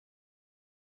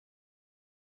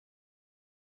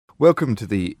Welcome to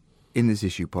the In This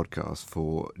Issue podcast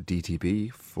for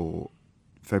DTB for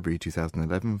February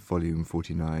 2011, volume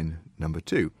 49, number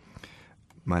 2.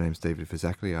 My name's David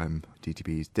Fazakli, I'm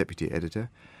DTB's deputy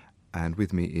editor, and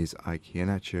with me is Ike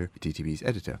Iheanacho, DTB's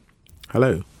editor.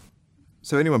 Hello.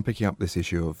 So anyone picking up this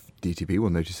issue of DTB will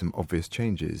notice some obvious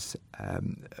changes,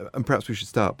 and perhaps we should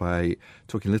start by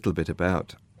talking a little bit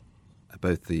about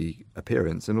both the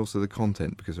appearance and also the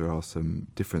content, because there are some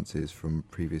differences from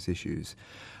previous issues.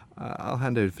 I'll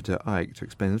hand over to Ike to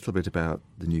explain a little bit about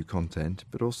the new content,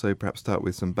 but also perhaps start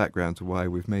with some background to why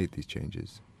we've made these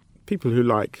changes. People who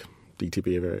like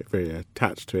DTB are very, very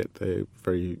attached to it. They're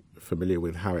very familiar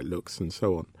with how it looks and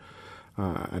so on,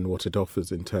 and what it offers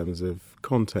in terms of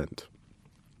content.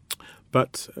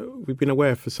 But we've been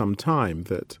aware for some time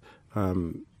that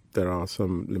there are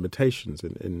some limitations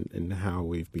in how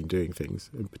we've been doing things.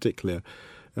 In particular,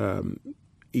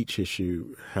 each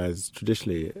issue has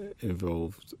traditionally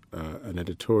involved an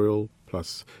editorial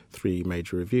plus 3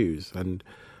 major reviews, and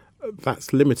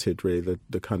that's limited really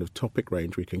the kind of topic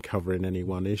range we can cover in any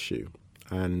one issue.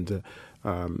 And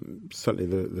certainly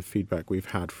the feedback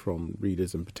we've had from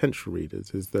readers and potential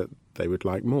readers is that they would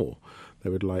like more. They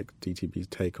would like DTB's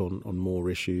take on more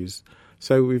issues.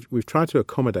 So we've tried to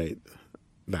accommodate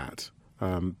that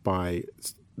by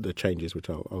the changes which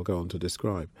I'll go on to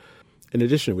describe. In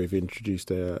addition, we've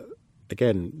introduced,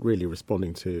 again, really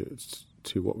responding to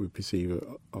what we perceive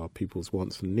are people's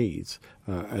wants and needs,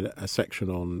 a section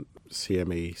on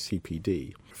CME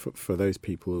CPD for those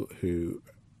people who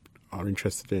are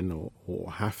interested in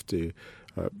or have to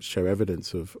show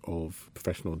evidence of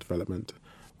professional development.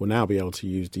 Will now be able to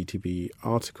use DTB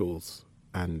articles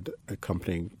and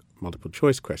accompanying multiple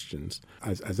choice questions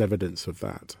as evidence of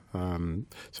that.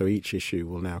 So each issue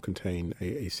will now contain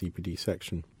a CPD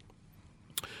section.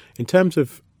 In terms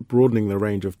of broadening the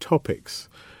range of topics,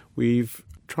 we've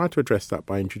tried to address that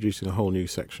by introducing a whole new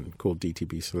section called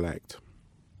DTB Select.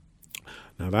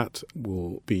 Now that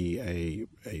will be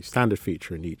a standard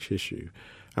feature in each issue,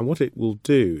 and what it will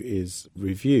do is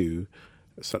review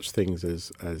such things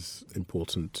as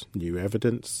important new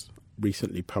evidence,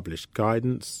 recently published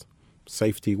guidance,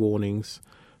 safety warnings,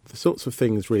 the sorts of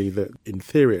things really that, in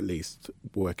theory at least,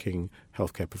 working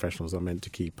healthcare professionals are meant to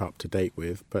keep up to date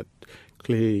with, but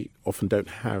clearly often don't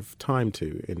have time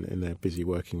to in their busy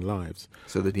working lives.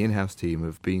 So that the in-house team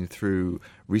have been through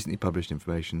recently published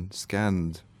information,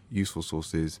 scanned useful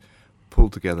sources,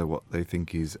 pulled together what they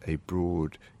think is a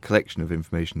broad collection of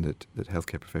information that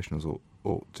healthcare professionals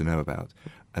ought to know about,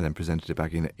 and then presented it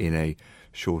back in a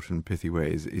short and pithy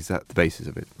way. Is that the basis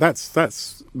of it?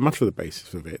 That's much of the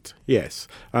basis of it, yes.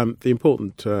 The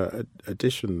important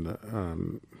addition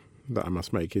that I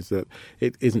must make is that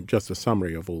it isn't just a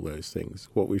summary of all those things.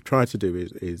 What we've tried to do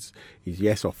is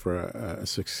yes, offer a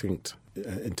succinct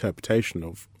interpretation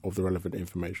of the relevant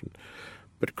information,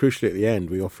 but crucially at the end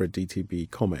we offer a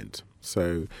DTB comment.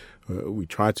 So we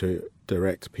try to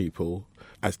direct people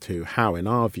as to how, in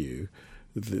our view,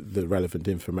 the relevant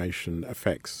information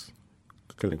affects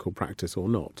clinical practice or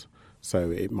not. So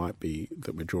it might be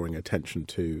that we're drawing attention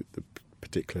to the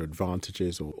particular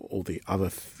advantages or the other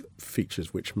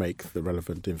features which make the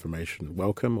relevant information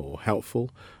welcome or helpful,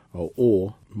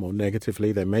 or more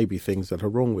negatively, there may be things that are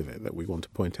wrong with it that we want to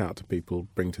point out to people,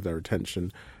 bring to their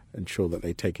attention, ensure that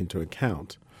they take into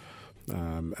account.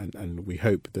 And we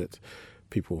hope that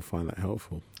people will find that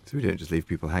helpful. So we don't just leave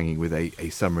people hanging with a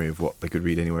summary of what they could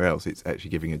read anywhere else. It's actually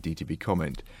giving a DTB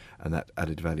comment and that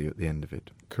added value at the end of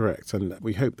it. Correct. And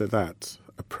we hope that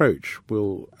approach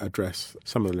will address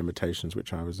some of the limitations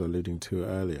which I was alluding to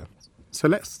earlier. So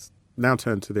let's now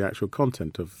turn to the actual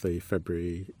content of the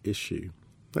February issue.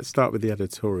 Let's start with the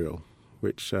editorial,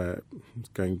 which is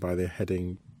going by the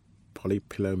heading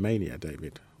Polypillomania,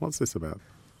 David. What's this about?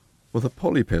 Well, the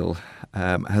polypill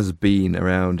has been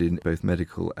around in both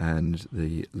medical and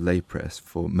the lay press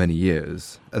for many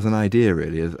years as an idea,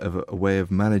 really, of a way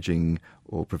of managing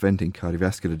or preventing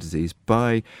cardiovascular disease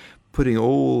by putting a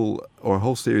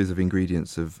whole series of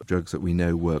ingredients of drugs that we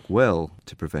know work well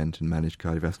to prevent and manage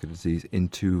cardiovascular disease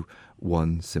into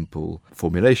one simple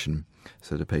formulation.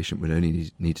 So the patient would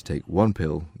only need to take one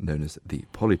pill, known as the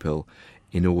polypill,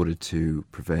 in order to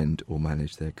prevent or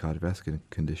manage their cardiovascular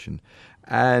condition.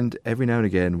 And every now and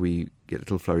again we get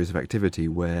little flurries of activity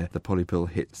where the polypill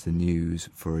hits the news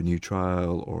for a new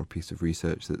trial or a piece of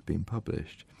research that's been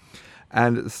published.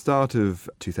 And at the start of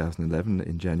 2011,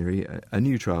 in January, a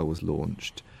new trial was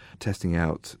launched, testing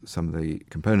out some of the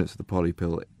components of the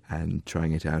polypill and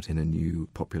trying it out in a new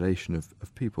population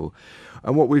of people.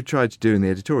 And what we've tried to do in the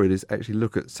editorial is actually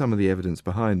look at some of the evidence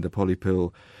behind the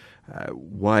polypill,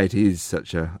 why it is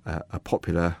such a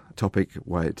popular topic,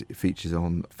 why it features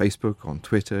on Facebook, on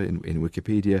Twitter, in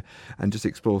Wikipedia, and just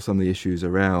explore some of the issues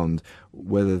around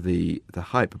whether the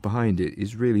hype behind it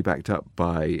is really backed up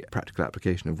by practical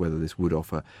application of whether this would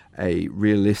offer a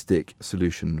realistic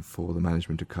solution for the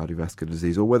management of cardiovascular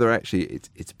disease, or whether actually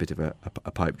it's a bit of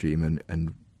a pipe dream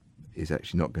and is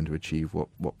actually not going to achieve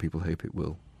what people hope it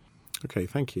will. Okay,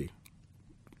 thank you.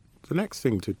 The next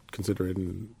thing to consider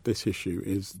in this issue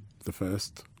is the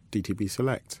first DTB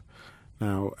Select.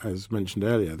 Now, as mentioned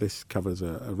earlier, this covers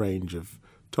a range of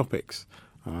topics,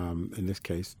 in this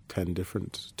case 10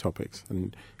 different topics,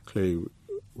 and clearly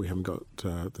we haven't got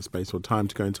the space or time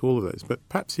to go into all of those, but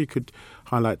perhaps you could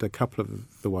highlight a couple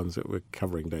of the ones that we're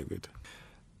covering, David.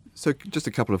 So just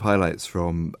a couple of highlights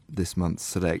from this month's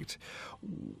Select.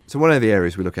 So one of the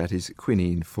areas we look at is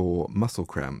quinine for muscle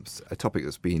cramps, a topic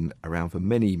that's been around for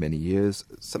many, many years,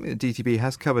 something that DTB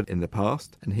has covered in the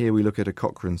past. And here we look at a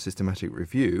Cochrane systematic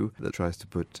review that tries to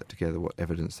put together what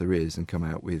evidence there is and come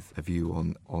out with a view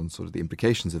on sort of the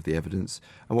implications of the evidence.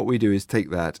 And what we do is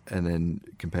take that and then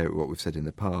compare it with what we've said in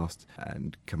the past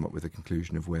and come up with a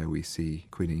conclusion of where we see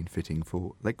quinine fitting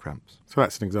for leg cramps. So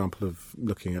that's an example of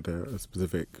looking at a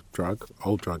specific drug,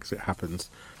 old drug as it happens,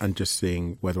 and just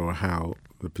seeing whether or how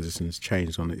the position's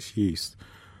changed on its use.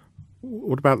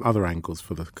 What about other angles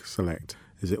for the Select?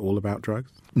 Is it all about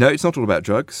drugs? No, it's not all about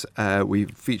drugs. We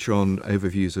feature on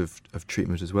overviews of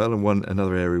treatment as well, and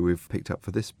another area we've picked up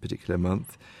for this particular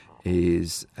month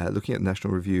is looking at the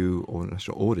national review or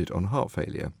national audit on heart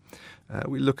failure.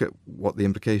 We look at what the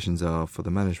implications are for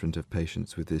the management of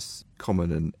patients with this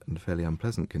common and fairly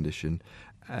unpleasant condition.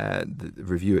 The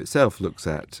review itself looks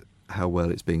at how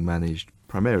well it's being managed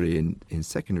primarily in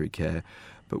secondary care,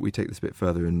 but we take this a bit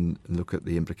further and look at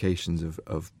the implications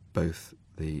of both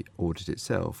the audit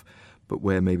itself, but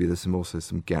where maybe there's also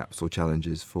some gaps or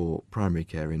challenges for primary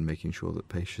care in making sure that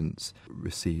patients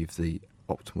receive the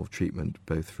optimal treatment,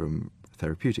 both from a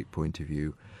therapeutic point of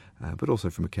view, but also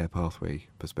from a care pathway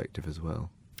perspective as well.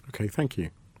 Okay, thank you.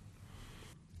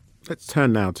 Let's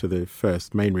turn now to the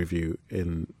first main review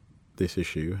in this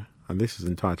issue, and this is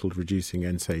entitled Reducing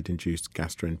NSAID-induced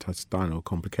gastrointestinal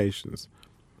complications.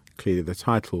 Clearly the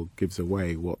title gives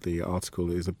away what the article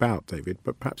is about, David,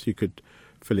 but perhaps you could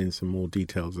fill in some more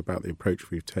details about the approach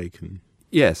we've taken.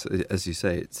 Yes, as you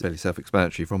say, it's fairly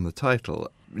self-explanatory from the title.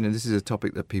 This is a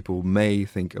topic that people may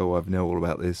think, oh, I know all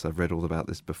about this, I've read all about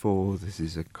this before, this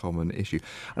is a common issue.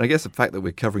 And I guess the fact that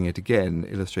we're covering it again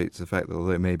illustrates the fact that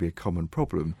although it may be a common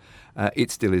problem,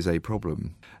 it still is a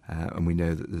problem. And we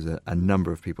know that there's a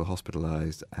number of people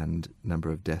hospitalised and number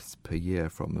of deaths per year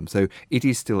from them. So it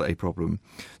is still a problem.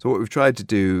 So what we've tried to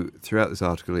do throughout this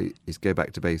article is go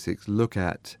back to basics, look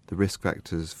at the risk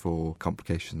factors for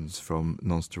complications from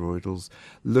non-steroidals,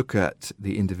 look at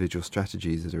the individual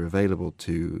strategies that are available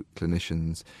to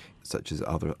clinicians, such as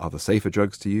other safer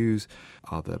drugs to use,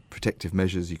 other protective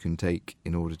measures you can take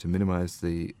in order to minimise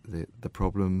the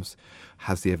problems.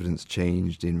 Has the evidence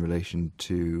changed in relation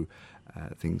to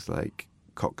things like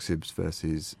coxibs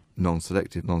versus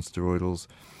non-selective non-steroidals,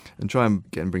 and try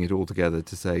and bring it all together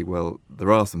to say, well,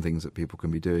 there are some things that people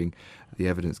can be doing. The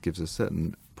evidence gives us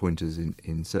certain pointers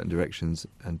in certain directions,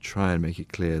 and try and make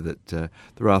it clear that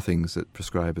there are things that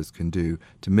prescribers can do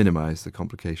to minimise the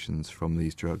complications from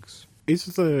these drugs. Is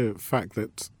the fact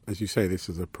that, as you say, this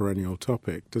is a perennial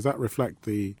topic, does that reflect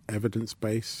the evidence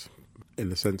base in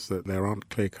the sense that there aren't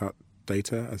clear-cut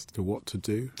data as to what to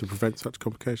do to prevent such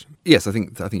complications? Yes, I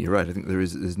think you're right. I think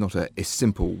there's not a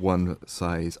simple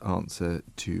one-size answer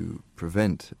to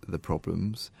prevent the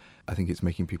problems. I think it's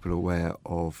making people aware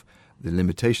of the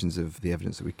limitations of the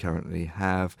evidence that we currently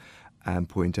have and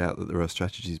point out that there are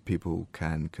strategies people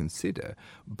can consider.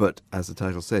 But as the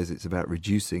title says, it's about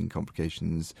reducing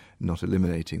complications, not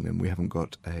eliminating them. We haven't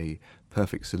got a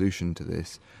perfect solution to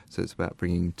this, so it's about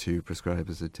bringing to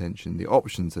prescribers' attention the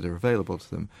options that are available to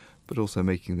them, but also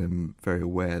making them very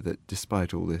aware that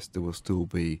despite all this, there will still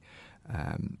be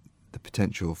the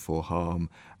potential for harm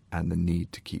and the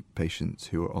need to keep patients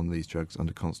who are on these drugs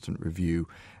under constant review,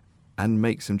 and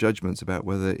make some judgments about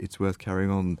whether it's worth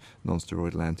carrying on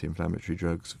non-steroidal anti-inflammatory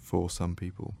drugs for some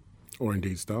people. Or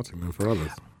indeed starting them for others.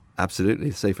 Absolutely.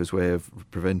 The safest way of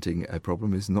preventing a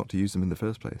problem is not to use them in the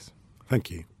first place.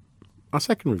 Thank you. Our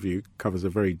second review covers a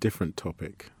very different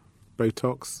topic,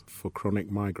 Botox for chronic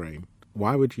migraine.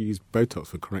 Why would you use Botox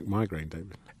for chronic migraine,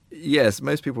 David? Yes,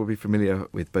 most people will be familiar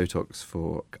with Botox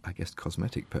for, I guess,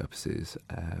 cosmetic purposes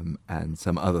and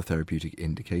some other therapeutic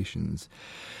indications.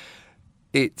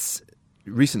 It's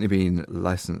recently been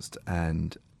licensed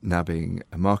and now being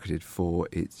marketed for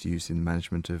its use in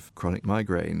management of chronic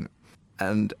migraine.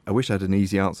 And I wish I had an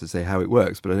easy answer to say how it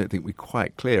works, but I don't think we're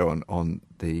quite clear on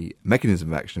the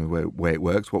mechanism of action of where it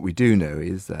works. What we do know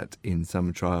is that in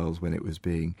some trials, when it was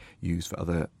being used for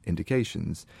other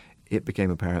indications, it became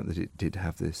apparent that it did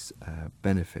have this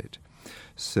benefit.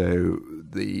 So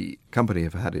the company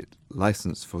have had it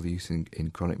licensed for the use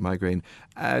in chronic migraine,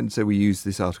 and so we use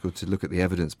this article to look at the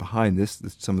evidence behind this,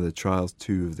 some of the trials,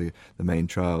 two of the main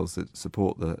trials that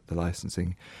support the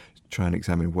licensing, try and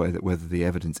examine whether the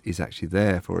evidence is actually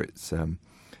there for its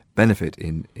benefit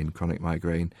in chronic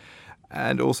migraine.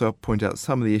 And also point out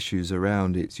some of the issues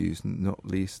around its use, not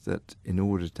least that in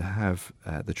order to have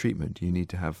the treatment, you need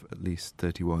to have at least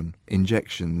 31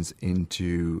 injections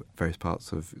into various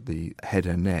parts of the head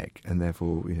and neck, and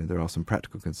therefore, there are some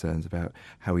practical concerns about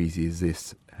how easy is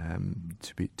this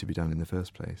to be done in the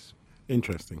first place.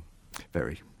 Interesting.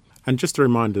 Very. And just a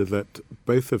reminder that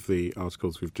both of the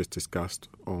articles we've just discussed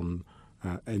on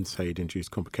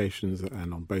NSAID-induced complications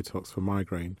and on Botox for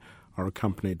migraine are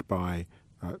accompanied by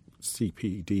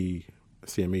CPD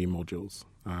CME modules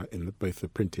in both the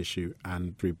print issue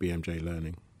and through BMJ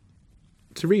Learning.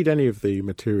 To read any of the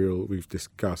material we've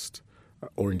discussed,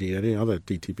 or indeed any other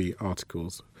DTB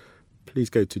articles, please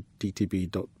go to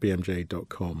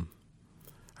dtb.bmj.com.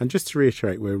 And just to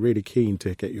reiterate, we're really keen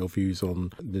to get your views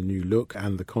on the new look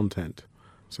and the content.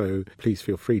 So please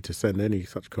feel free to send any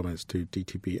such comments to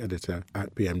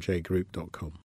dtbeditor@bmjgroup.com.